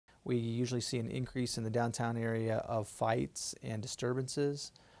We usually see an increase in the downtown area of fights and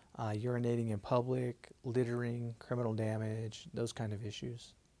disturbances, urinating in public, littering, criminal damage, those kind of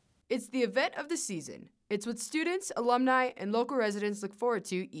issues. It's the event of the season. It's what students, alumni, and local residents look forward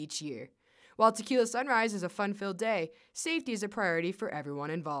to each year. While Tequila Sunrise is a fun-filled day, safety is a priority for everyone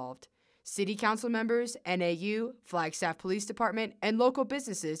involved. City council members, NAU, Flagstaff Police Department, and local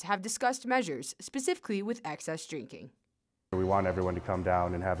businesses have discussed measures specifically with excess drinking. We want everyone to come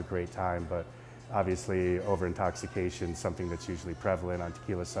down and have a great time, but obviously over-intoxication is something that's usually prevalent on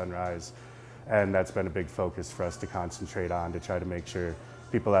Tequila Sunrise, and that's been a big focus for us to concentrate on to try to make sure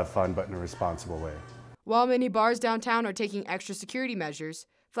people have fun but in a responsible way. While many bars downtown are taking extra security measures,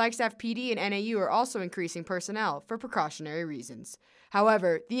 Flagstaff PD and NAU are also increasing personnel for precautionary reasons.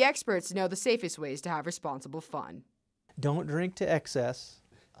 However, the experts know the safest ways to have responsible fun. Don't drink to excess,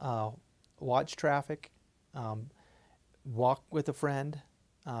 watch traffic, walk with a friend.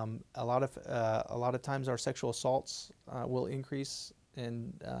 A lot of times our sexual assaults will increase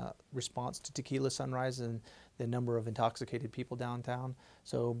in response to Tequila Sunrise and the number of intoxicated people downtown.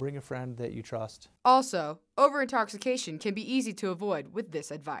 So bring a friend that you trust. Also, over-intoxication can be easy to avoid with this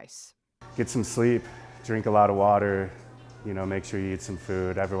advice. Get some sleep, drink a lot of water, make sure you eat some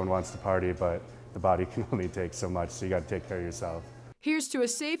food. Everyone wants to party, but the body can only take so much, so you got to take care of yourself. Here's to a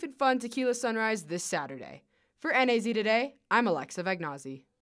safe and fun Tequila Sunrise this Saturday. For NAZ Today, I'm Alexa Vagnozzi.